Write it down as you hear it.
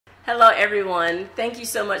Hello everyone. Thank you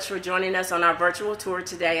so much for joining us on our virtual tour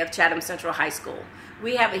today of Chatham Central High School.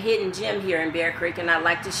 We have a hidden gem here in Bear Creek and I'd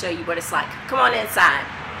like to show you what it's like. Come on inside.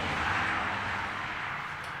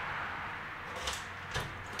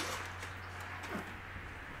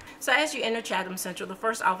 So as you enter Chatham Central, the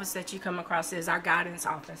first office that you come across is our guidance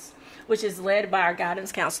office, which is led by our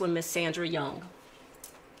guidance counselor, Miss Sandra Young.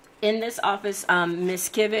 In this office,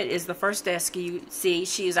 Ms. Kivett is the first desk you see.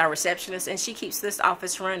 She is our receptionist, and she keeps this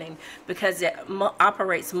office running because it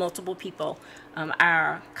operates multiple people.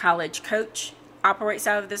 Our college coach operates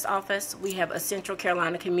out of this office. We have a Central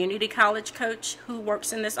Carolina Community College coach who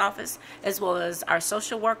works in this office, as well as our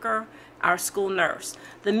social worker, our school nurse.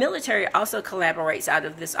 The military also collaborates out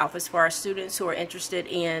of this office for our students who are interested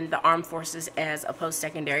in the armed forces as a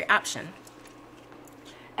post-secondary option.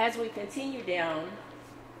 As we continue down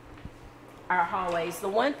our hallways, the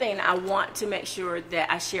one thing I want to make sure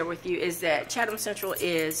that I share with you is that Chatham Central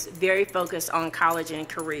is very focused on college and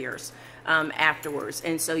careers afterwards.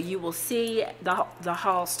 And so you will see the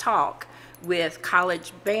halls talk with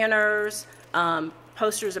college banners,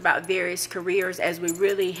 posters about various careers as we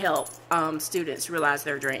really help students realize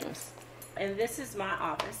their dreams. And this is my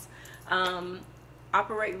office.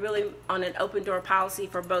 Operate really on an open door policy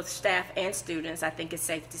for both staff and students. I think it's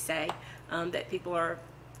safe to say that people are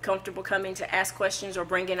comfortable coming to ask questions or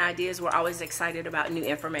bring in ideas. We're always excited about new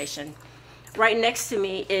information. Right next to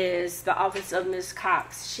me is the office of Ms.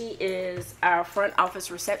 Cox. She is our front office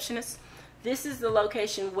receptionist. This is the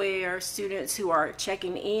location where students who are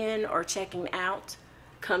checking in or checking out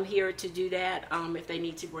come here to do that. If they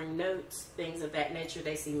need to bring notes, things of that nature,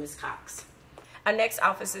 they see Ms. Cox. Our next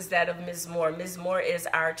office is that of Ms. Moore. Ms. Moore is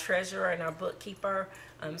our treasurer and our bookkeeper,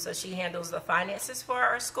 so she handles the finances for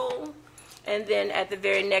our school. And then at the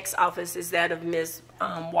very next office is that of Ms.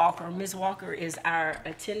 Walker. Ms. Walker is our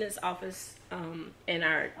attendance office and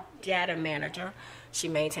our data manager. She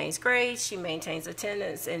maintains grades, she maintains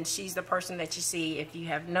attendance, and she's the person that you see if you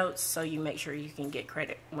have notes, so you make sure you can get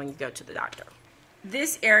credit when you go to the doctor.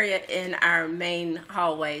 This area in our main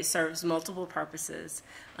hallway serves multiple purposes.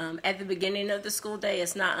 At the beginning of the school day,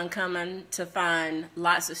 it's not uncommon to find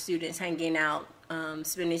lots of students hanging out,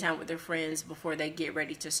 spending time with their friends before they get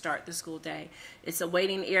ready to start the school day. It's a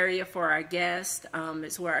waiting area for our guests.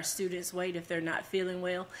 It's where our students wait if they're not feeling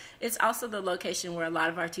well. It's also the location where a lot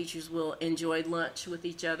of our teachers will enjoy lunch with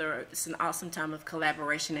each other. It's an awesome time of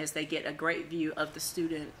collaboration as they get a great view of the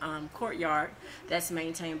student courtyard that's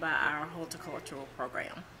maintained by our horticultural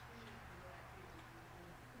program.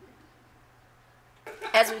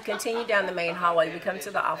 As we continue down the main hallway, we come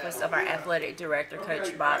to the office of our athletic director,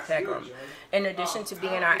 Coach Bob Pegram. In addition to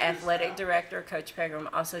being our athletic director, Coach Pegram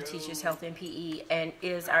also teaches health and PE and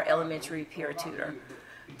is our elementary peer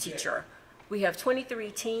teacher. We have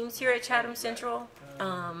 23 teams here at Chatham Central,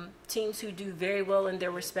 teams who do very well in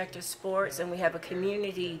their respective sports, and we have a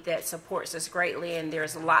community that supports us greatly, and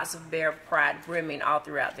there's lots of Bear pride brimming all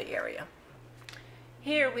throughout the area.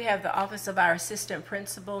 Here we have the office of our assistant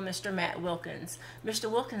principal, Mr. Matt Wilkins. Mr.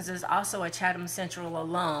 Wilkins is also a Chatham Central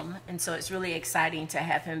alum, and so it's really exciting to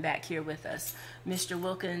have him back here with us. Mr.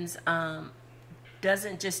 Wilkins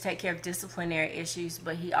doesn't just take care of disciplinary issues,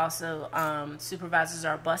 but he also supervises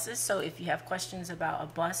our buses. So if you have questions about a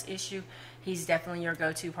bus issue, he's definitely your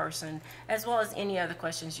go-to person, as well as any other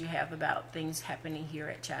questions you have about things happening here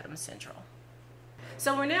at Chatham Central.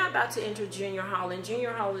 So we're now about to enter junior hall, and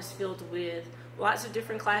junior hall is filled with lots of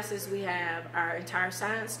different classes. We have our entire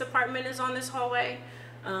science department is on this hallway.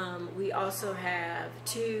 We also have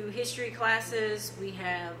 2 history classes. We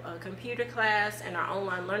have a computer class, and our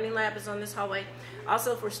online learning lab is on this hallway.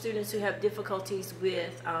 Also for students who have difficulties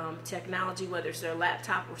with technology, whether it's their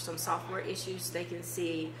laptop or some software issues, they can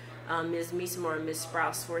see Ms. Meesmore and Ms.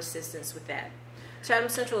 Sprouse for assistance with that. Chatham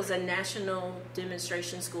Central is a national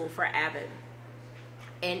demonstration school for AVID.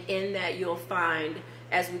 And in that you'll find,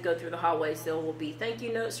 as we go through the hallways, there will be thank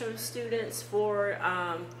you notes from students for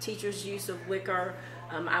teachers' use of Wicker.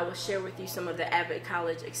 I will share with you some of the Abbott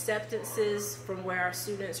College acceptances from where our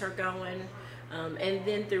students are going. And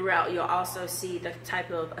then throughout, you'll also see the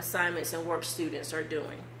type of assignments and work students are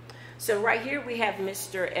doing. So right here we have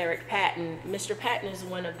Mr. Eric Patton. Mr. Patton is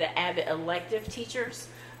one of the Abbott elective teachers.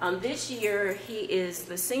 This year, he is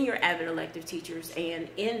the senior Abbott elective teachers, and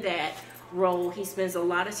in that role, he spends a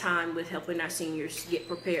lot of time with helping our seniors get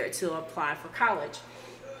prepared to apply for college.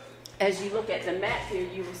 As you look at the map here,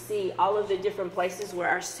 you will see all of the different places where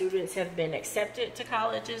our students have been accepted to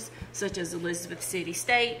colleges, such as Elizabeth City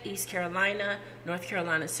State, East Carolina, North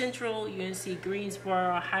Carolina Central, UNC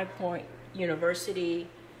Greensboro, High Point University,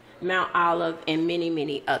 Mount Olive, and many,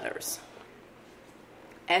 many others.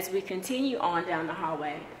 As we continue on down the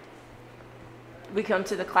hallway, we come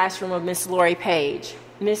to the classroom of Miss Lori Page.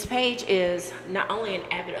 Miss Page is not only an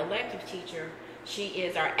avid elective teacher, she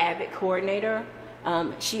is our avid coordinator.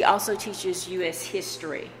 She also teaches U.S.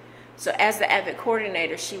 history. So as the avid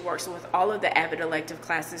coordinator, she works with all of the avid elective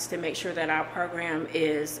classes to make sure that our program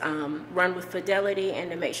is run with fidelity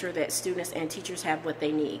and to make sure that students and teachers have what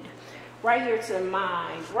they need. Right here to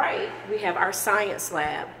my right, we have our science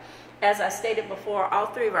lab. As I stated before, all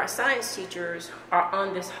three of our science teachers are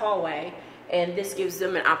on this hallway, and this gives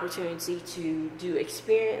them an opportunity to do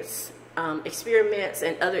experiments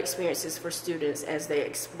and other experiences for students as they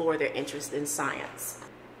explore their interest in science.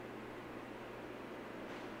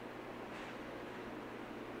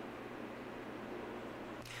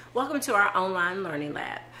 Welcome to our online learning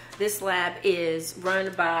lab. This lab is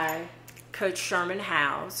run by Coach Sherman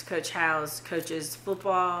Howes. Coach Howes coaches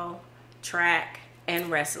football, track, and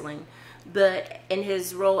wrestling. But in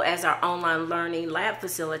his role as our online learning lab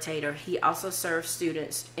facilitator, he also serves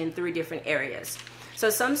students in 3 different areas.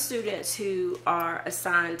 So some students who are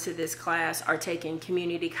assigned to this class are taking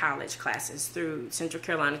community college classes through Central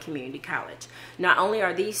Carolina Community College. Not only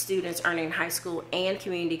are these students earning high school and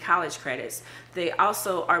community college credits, they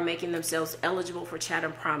also are making themselves eligible for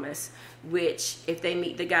Chatham Promise, which if they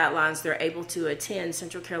meet the guidelines, they're able to attend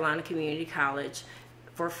Central Carolina Community College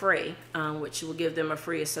for free, which will give them a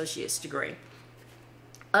free associate's degree.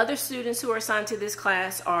 Other students who are assigned to this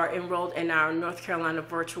class are enrolled in our North Carolina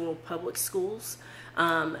virtual public schools.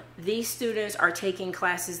 These students are taking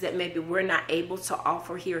classes that maybe we're not able to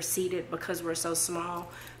offer here seated because we're so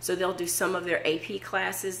small. So they'll do some of their AP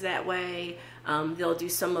classes that way. They'll do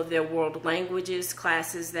some of their world languages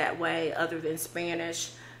classes that way, other than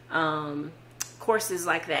Spanish, courses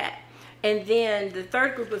like that. And then the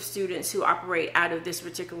third group of students who operate out of this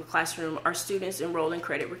particular classroom are students enrolled in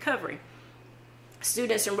credit recovery.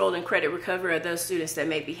 Students enrolled in credit recovery are those students that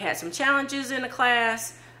maybe had some challenges in a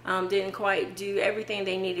class, didn't quite do everything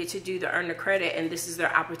they needed to do to earn the credit, and this is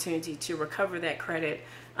their opportunity to recover that credit,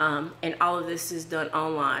 and all of this is done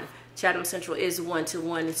online. Chatham Central is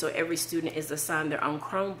one-to-one, and so every student is assigned their own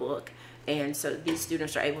Chromebook, and so these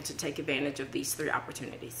students are able to take advantage of these 3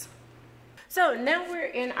 opportunities. So now we're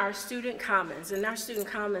in our student commons, and our student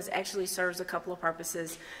commons actually serves a couple of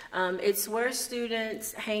purposes. It's where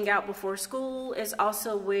students hang out before school. It's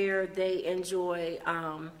also where they enjoy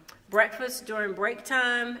breakfast during break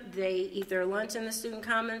time. They eat their lunch in the student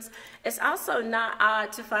commons. It's also not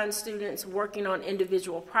odd to find students working on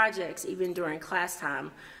individual projects even during class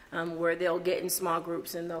time, where they'll get in small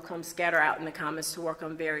groups and they'll come scatter out in the commons to work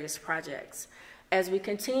on various projects. As we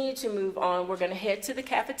continue to move on, we're going to head to the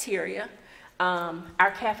cafeteria.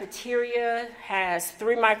 Our cafeteria has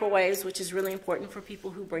 3 microwaves, which is really important for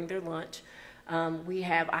people who bring their lunch. We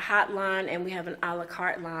have a hot line and we have an a la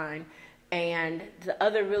carte line. And the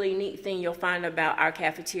other really neat thing you'll find about our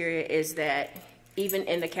cafeteria is that even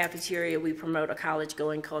in the cafeteria, we promote a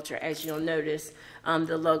college-going culture. As you'll notice,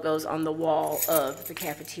 the logos on the wall of the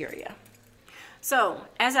cafeteria. So,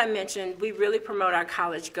 as I mentioned, we really promote our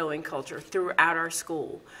college-going culture throughout our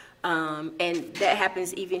school. And that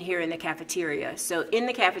happens even here in the cafeteria. So in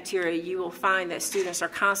the cafeteria, you will find that students are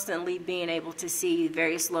constantly being able to see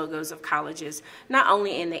various logos of colleges, not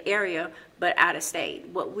only in the area, but out of state.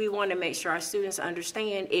 What we want to make sure our students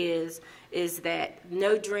understand is that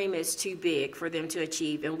no dream is too big for them to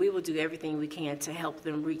achieve, and we will do everything we can to help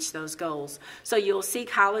them reach those goals. So you'll see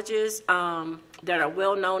colleges that are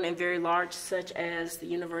well known and very large, such as the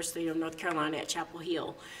University of North Carolina at Chapel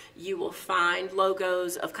Hill. You will find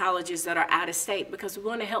logos of colleges that are out of state, because we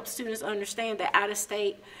want to help students understand that out of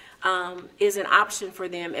state is an option for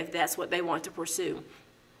them if that's what they want to pursue.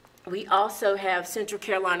 We also have Central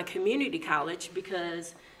Carolina Community College,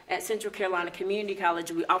 because at Central Carolina Community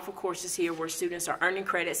College, we offer courses here where students are earning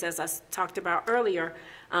credits, as I talked about earlier,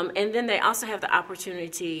 and then they also have the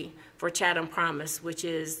opportunity for Chatham Promise, which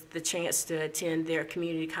is the chance to attend their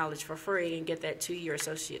community college for free and get that 2-year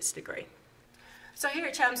associate's degree. So here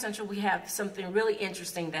at Chatham Central, we have something really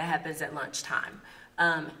interesting that happens at lunchtime.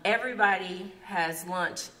 Everybody has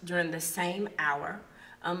lunch during the same hour.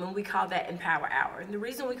 And we call that Empower Hour. And the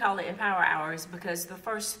reason we call it Empower Hour is because the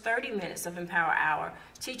first 30 minutes of Empower Hour,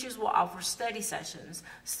 teachers will offer study sessions.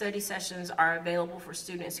 Study sessions are available for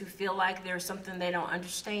students who feel like there's something they don't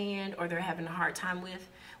understand or they're having a hard time with.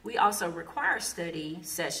 We also require study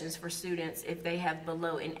sessions for students if they have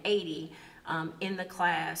below an 80 in the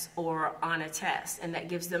class or on a test, and that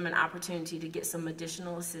gives them an opportunity to get some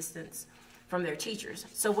additional assistance from their teachers.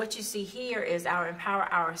 So what you see here is our Empower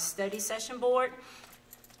Hour study session board.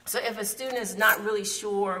 So if a student is not really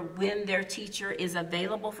sure when their teacher is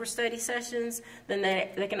available for study sessions, then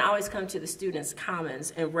they can always come to the students'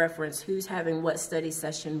 commons and reference who's having what study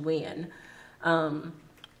session when.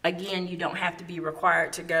 Again, you don't have to be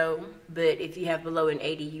required to go, but if you have below an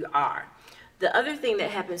 80, you are. The other thing that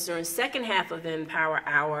happens during second half of Empower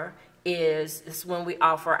Hour is when we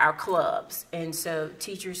offer our clubs. And so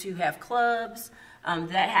teachers who have clubs,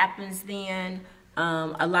 that happens then.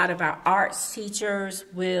 A lot of our arts teachers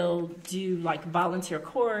will do like volunteer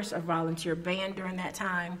chorus or volunteer band during that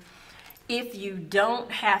time. If you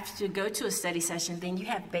don't have to go to a study session, then you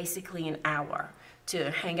have basically an hour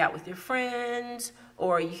to hang out with your friends,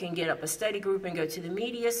 or you can get up a study group and go to the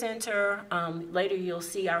media center. Later you'll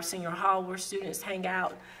see our senior hall where students hang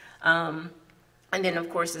out. And then of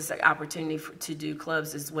course it's an opportunity to do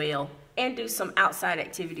clubs as well and do some outside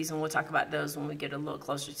activities, and we'll talk about those when we get a little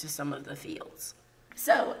closer to some of the fields.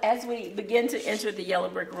 So as we begin to enter the yellow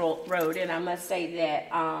brick road, and I must say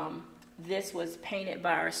that this was painted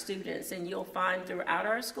by our students, and you'll find throughout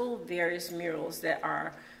our school various murals that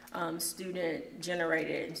are student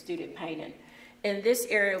generated and student painted. In this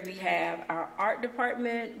area we have our art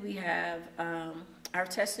department, we have our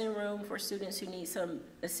testing room for students who need some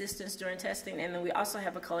assistance during testing, and then we also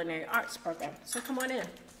have a culinary arts program. So come on in.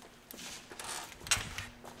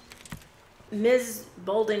 Ms.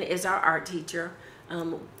 Bolden is our art teacher.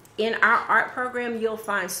 In our art program, you'll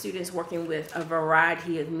find students working with a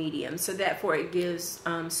variety of mediums. So therefore, it gives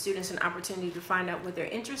students an opportunity to find out what their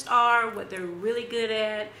interests are, what they're really good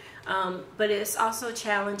at, but it's also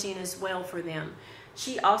challenging as well for them.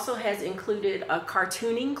 She also has included a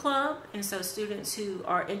cartooning club, and so students who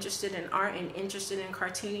are interested in art and interested in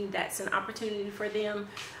cartooning, that's an opportunity for them.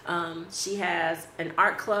 She has an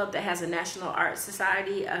art club that has a National Art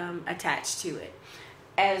Society attached to it.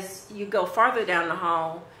 As you go farther down the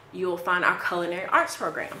hall, you'll find our culinary arts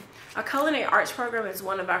program. Our culinary arts program is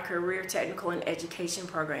one of our career technical and education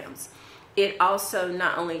programs. It also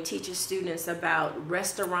not only teaches students about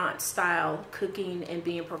restaurant style cooking and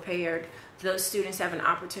being prepared. Those students have an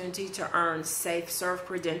opportunity to earn safe serve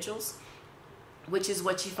credentials, which is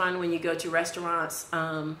what you find when you go to restaurants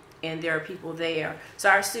and there are people there. So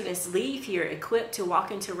our students leave here equipped to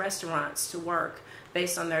walk into restaurants to work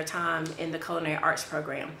based on their time in the culinary arts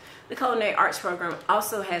program. The culinary arts program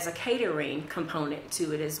also has a catering component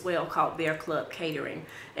to it as well, called Bear Club Catering.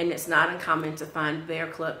 And it's not uncommon to find Bear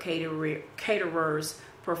Club caterers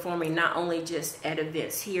performing not only just at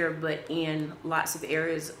events here, but in lots of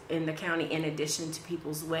areas in the county, in addition to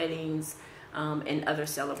people's weddings and other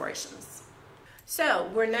celebrations. So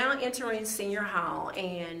we're now entering senior hall,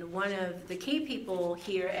 and one of the key people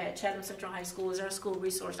here at Chatham Central High School is our school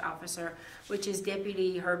resource officer, which is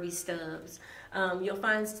Deputy Herbie Stubbs. You'll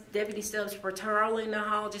find Deputy Stubbs patrolling the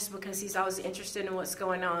hall just because he's always interested in what's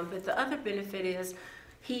going on, but the other benefit is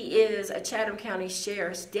he is a Chatham County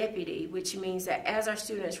Sheriff's deputy, which means that as our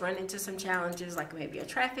students run into some challenges, like maybe a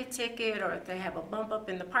traffic ticket or if they have a bump up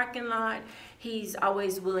in the parking lot, he's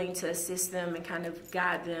always willing to assist them and kind of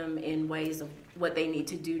guide them in ways of what they need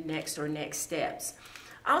to do next or next steps.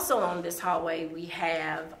 Also on this hallway, we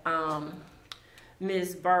have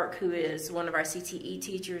Ms. Burke, who is one of our CTE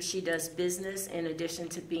teachers. She does business in addition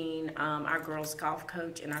to being our girls golf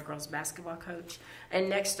coach and our girls basketball coach. And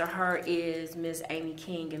next to her is Ms. Amy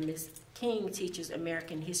King, and Ms. King teaches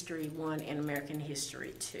American History 1 and American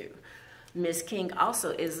History 2. Ms. King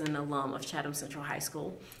also is an alum of Chatham Central High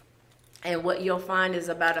School. And what you'll find is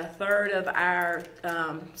about a third of our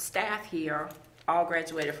staff here all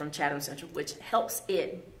graduated from Chatham Central, which helps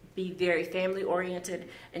it be very family oriented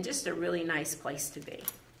and just a really nice place to be.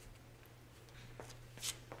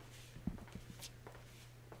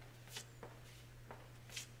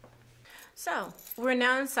 So we're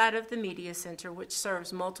now inside of the Media Center, which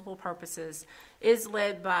serves multiple purposes. It is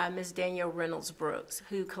led by Ms. Danielle Reynolds Brooks,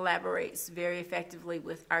 who collaborates very effectively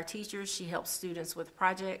with our teachers. She helps students with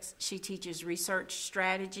projects. She teaches research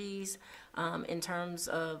strategies in terms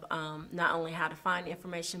of not only how to find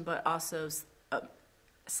information, but also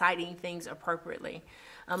citing things appropriately.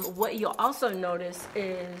 What you'll also notice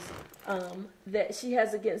is that she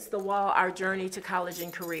has against the wall our journey to college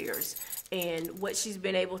and careers. And what she's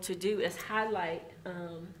been able to do is highlight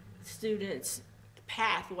students'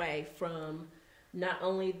 pathway from not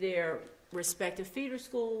only their respective feeder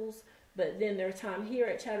schools, but then their time here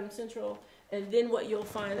at Chatham Central. And then what you'll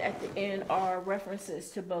find at the end are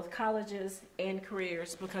references to both colleges and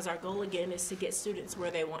careers, because our goal again is to get students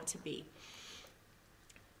where they want to be.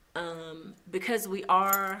 Because we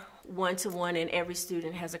are one-to-one and every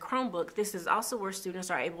student has a Chromebook, this is also where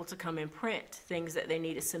students are able to come and print things that they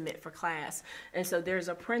need to submit for class. And so there's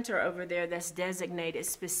a printer over there that's designated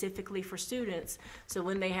specifically for students. So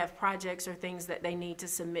when they have projects or things that they need to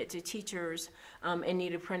submit to teachers and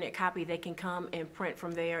need a printed copy, they can come and print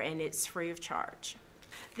from there, and it's free of charge.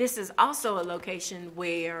 This is also a location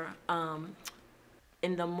where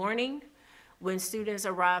in the morning, when students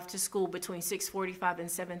arrive to school between 6:45 and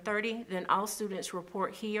 7:30, then all students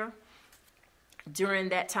report here. During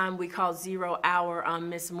that time, we call 0 hour.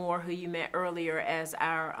 Ms. Moore, who you met earlier as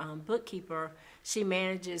our bookkeeper, she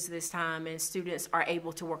manages this time, and students are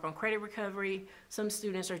able to work on credit recovery. Some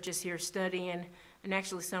students are just here studying, and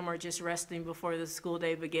actually some are just resting before the school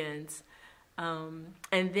day begins.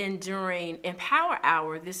 And then during Empower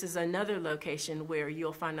Hour, this is another location where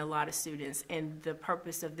you'll find a lot of students, and the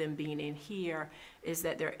purpose of them being in here is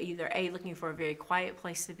that they're either looking for a very quiet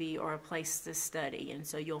place to be or a place to study, and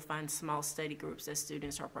so you'll find small study groups as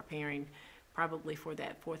students are preparing probably for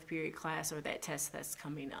that fourth period class or that test that's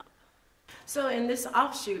coming up. So in this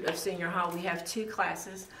offshoot of Senior Hall, we have two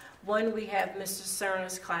classes. One, we have Mr.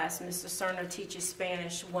 Cerna's class. Mr. Cerna teaches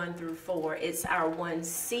Spanish 1 through 4. It's our one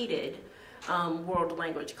seated world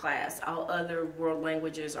language class. All other world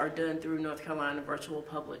languages are done through North Carolina Virtual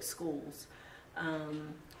Public Schools.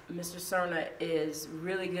 Mr. Cerna is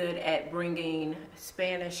really good at bringing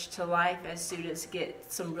Spanish to life as students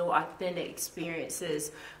get some real authentic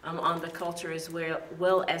experiences on the culture as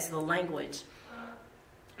well as the language.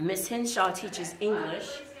 Ms. Henshaw teaches English.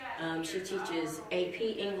 She teaches AP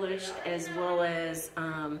English as well as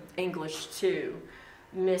English 2.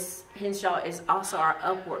 Ms. Henshaw is also our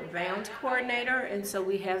Upward Bound coordinator, and so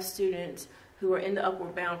we have students who are in the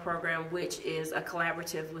Upward Bound program, which is a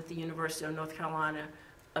collaborative with the University of North Carolina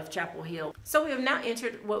of Chapel Hill. So we have now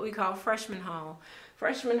entered what we call Freshman Hall.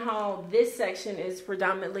 Freshman Hall, this section is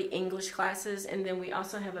predominantly English classes, and then we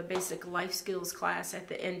also have a basic life skills class at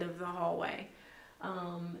the end of the hallway.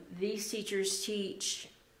 These teachers teach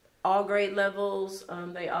all grade levels.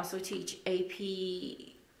 They also teach AP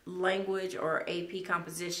language or AP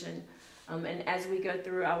composition, and as we go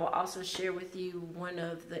through, I will also share with you one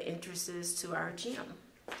of the entrances to our gym.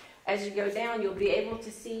 As you go down, you'll be able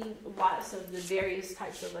to see lots of the various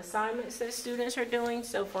types of assignments that students are doing.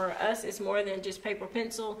 So for us, it's more than just paper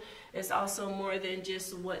pencil. It's also more than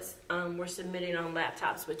just what we're submitting on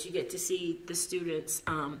laptops, but you get to see the students'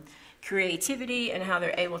 creativity and how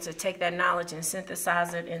they're able to take that knowledge and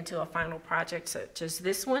synthesize it into a final project such as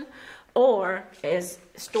this one, or as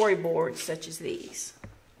storyboards such as these.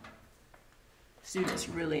 Students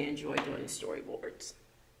really enjoy doing storyboards.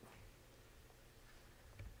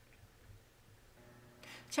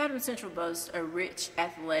 Chatham Central boasts a rich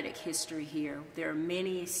athletic history here. There are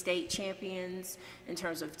many state champions in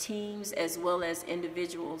terms of teams as well as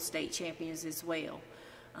individual state champions as well.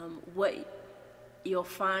 What you'll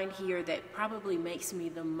find here that probably makes me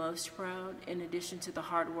the most proud, in addition to the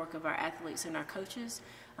hard work of our athletes and our coaches,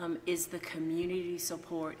 is the community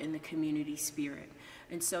support and the community spirit.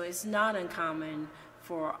 And so it's not uncommon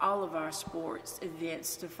for all of our sports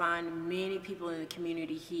events to find many people in the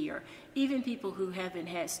community here, even people who haven't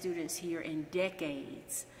had students here in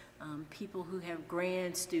decades, people who have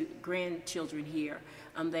grandchildren here.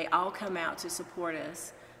 They all come out to support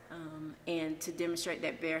us and to demonstrate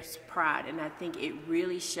that bears pride. And I think it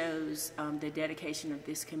really shows the dedication of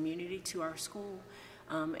this community to our school,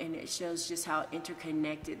 and it shows just how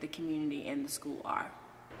interconnected the community and the school are.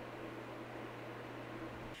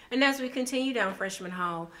 And as we continue down Freshman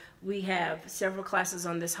Hall, we have several classes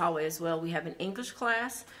on this hallway as well. We have an English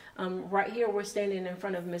class. Right here, we're standing in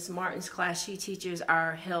front of Ms. Martin's class. She teaches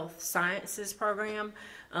our health sciences program.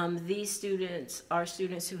 These students are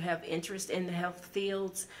students who have interest in the health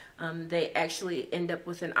fields. They actually end up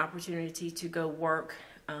with an opportunity to go work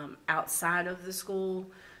outside of the school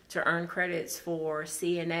to earn credits for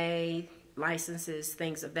CNA, licenses,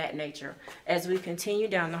 things of that nature. As we continue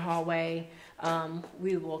down the hallway,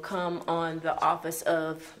 we will come on the office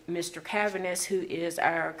of Mr. Cavaniss, who is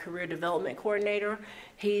our career development coordinator.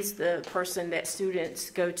 He's the person that students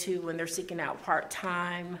go to when they're seeking out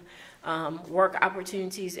part-time work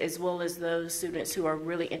opportunities, as well as those students who are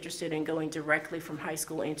really interested in going directly from high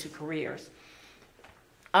school into careers.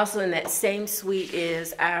 Also in that same suite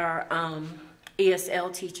is our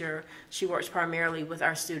ESL teacher. She works primarily with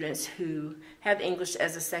our students who have English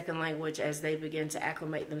as a second language as they begin to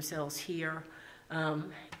acclimate themselves here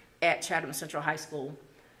at Chatham Central High School.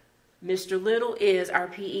 Mr. Little is our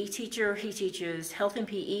PE teacher. He teaches health and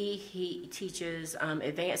PE. He teaches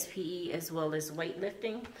advanced PE as well as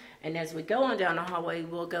weightlifting. And as we go on down the hallway,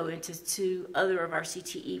 we'll go into two other of our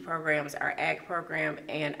CTE programs, our ag program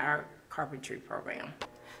and our carpentry program.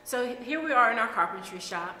 So here we are in our carpentry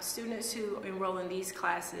shop. Students who enroll in these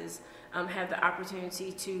classes have the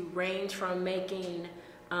opportunity to range from making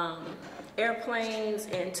airplanes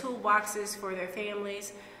and toolboxes for their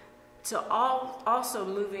families to also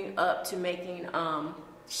moving up to making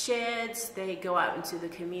sheds. They go out into the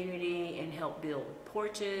community and help build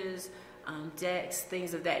porches, decks,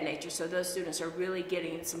 things of that nature. So those students are really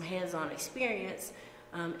getting some hands-on experience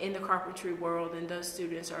in the carpentry world, and those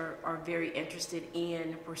students are very interested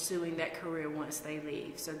in pursuing that career once they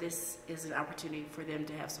leave. So this is an opportunity for them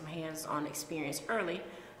to have some hands-on experience early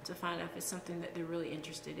to find out if it's something that they're really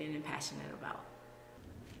interested in and passionate about.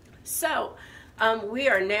 So we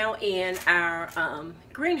are now in our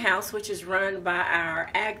greenhouse, which is run by our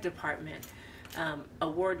ag department,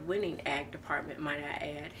 award-winning ag department, might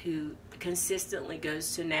I add, who consistently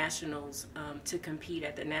goes to nationals to compete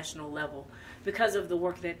at the national level because of the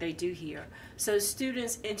work that they do here. So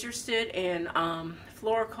students interested in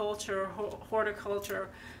floriculture, horticulture,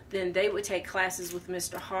 then they would take classes with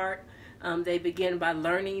Mr. Hart. They begin by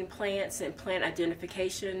learning plants and plant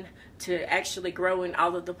identification to actually growing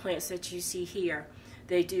all of the plants that you see here.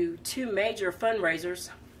 They do two major fundraisers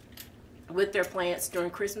with their plants during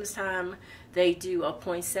Christmas time. They do a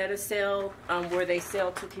poinsettia sale where they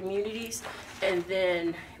sell to communities, and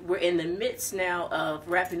then we're in the midst now of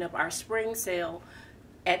wrapping up our spring sale.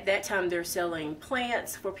 At that time they're selling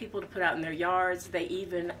plants for people to put out in their yards. They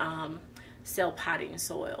even sell potting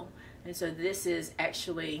soil. And so this is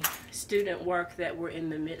actually student work that we're in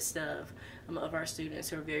the midst of our students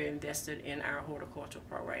who are very invested in our horticultural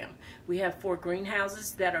program. We have 4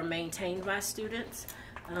 greenhouses that are maintained by students.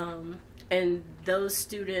 And those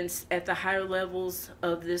students at the higher levels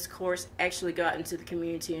of this course actually go out into the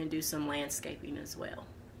community and do some landscaping as well.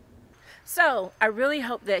 So I really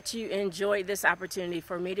hope that you enjoyed this opportunity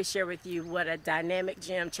for me to share with you what a dynamic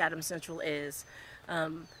gym Chatham Central is.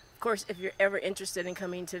 Of course, if you're ever interested in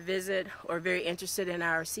coming to visit or very interested in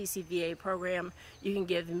our CCVA program, you can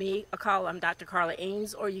give me a call. I'm Dr. Karla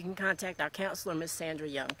Eanes, or you can contact our counselor, Ms. Sandra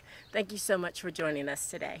Young. Thank you so much for joining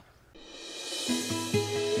us today.